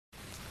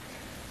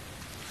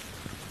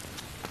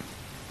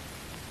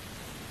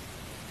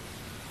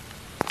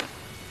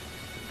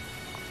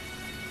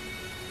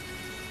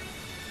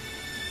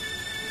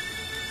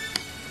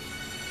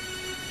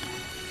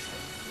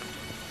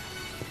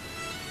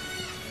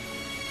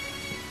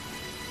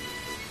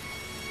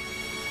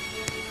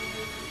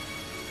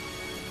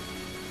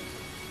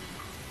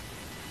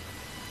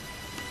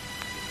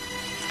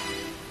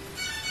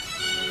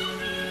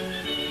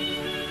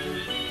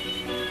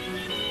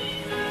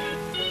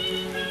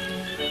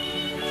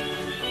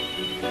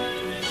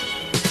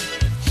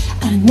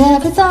I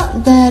never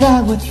thought that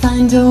I would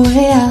find a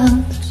way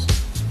out.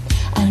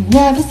 I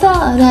never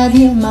thought I'd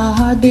hear my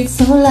heartbeat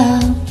so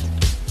loud.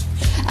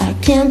 I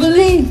can't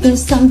believe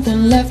there's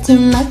something left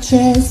in my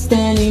chest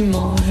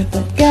anymore.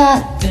 But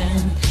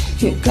goddamn,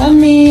 you got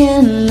me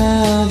in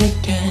love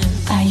again.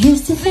 I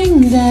used to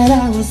think that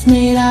I was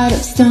made out of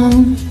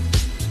stone.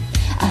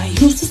 I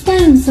used to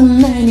spend so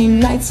many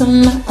nights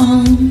on my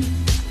own.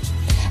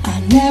 I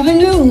never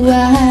knew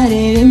I had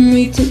it in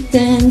me to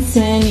dance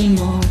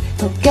anymore.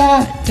 But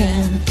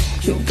goddamn,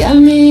 you got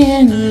me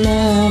in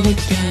love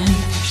again.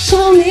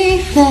 Show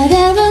me that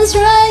heaven's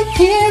right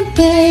here,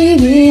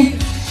 baby.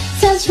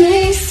 Touch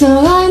me so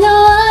I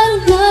know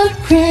I'm not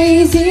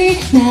crazy.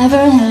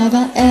 Never have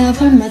I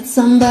ever met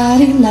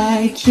somebody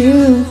like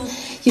you.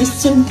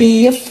 Used to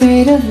be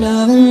afraid of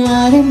love and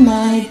what it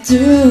might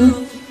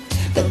do.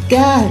 But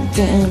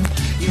goddamn,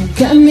 you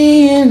got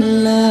me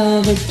in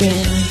love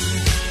again.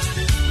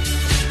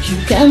 You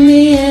got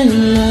me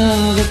in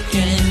love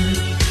again.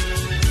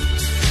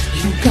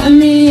 You got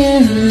me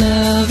in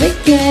love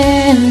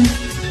again.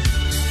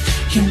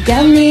 You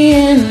got me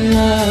in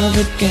love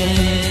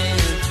again,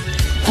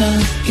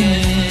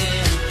 again.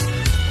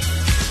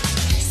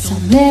 So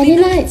many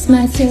nights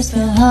my tears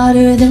fell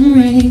harder than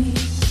rain.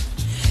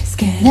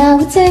 Scared I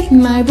would take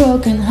my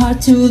broken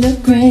heart to the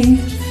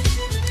grave.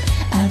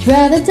 I'd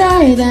rather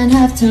die than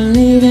have to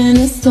live in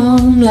a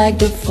storm like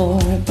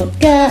before. But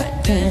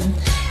goddamn,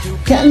 you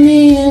got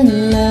me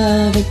in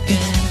love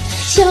again.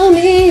 Show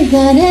me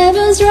that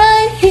heaven's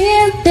right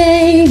here,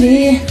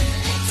 baby.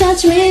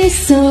 Touch me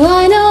so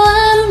I know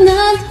I'm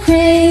not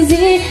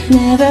crazy.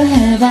 Never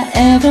have I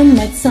ever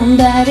met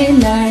somebody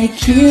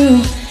like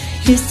you.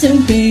 Used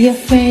to be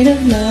afraid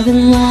of love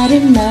and what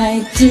it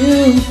might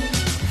do.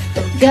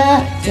 But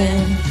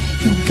goddamn,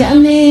 you got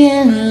me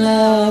in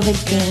love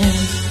again.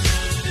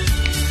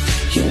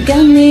 You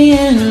got me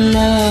in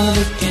love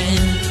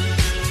again.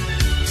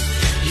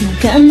 You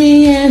got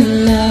me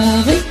in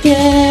love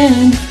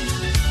again.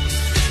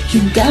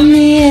 You got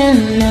me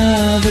in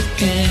love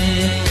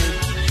again,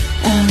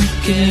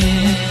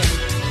 again.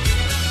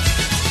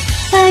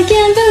 I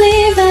can't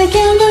believe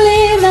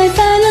I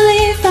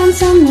finally found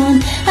someone.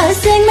 I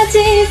sink my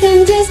teeth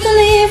in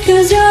disbelief,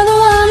 'cause you're the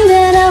one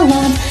that I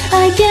want.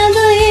 I can't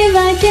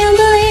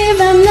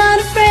believe I'm not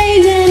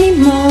afraid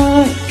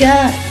anymore.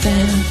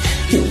 Goddamn,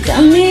 you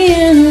got me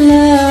in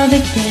love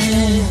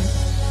again.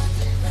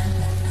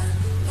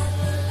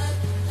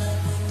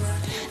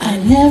 I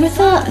never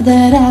thought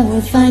that I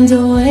would find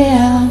a way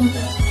out.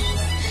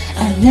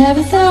 I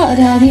never thought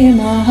I'd hear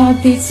my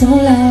heartbeat so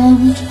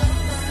loud.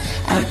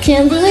 I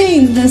can't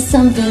believe there's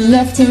something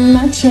left in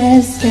my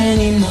chest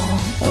anymore.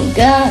 Oh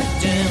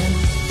goddamn,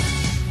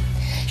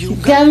 you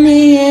got me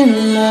in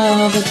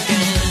love again.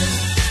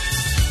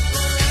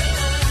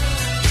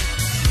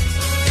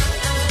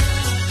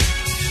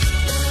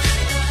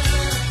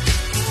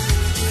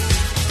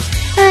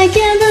 I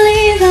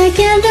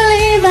can't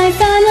believe I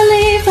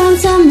finally found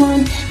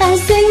someone. I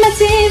sink my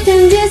teeth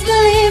in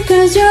disbelief,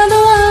 'cause you're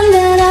the one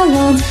that I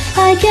want.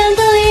 I can't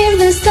believe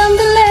there's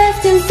something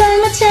left inside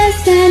my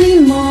chest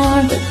anymore.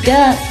 But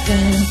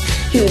goddamn,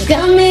 you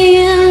got me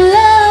in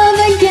love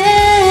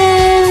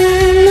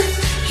again.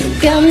 You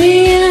got me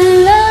in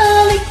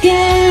love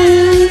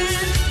again.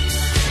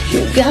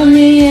 You got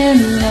me in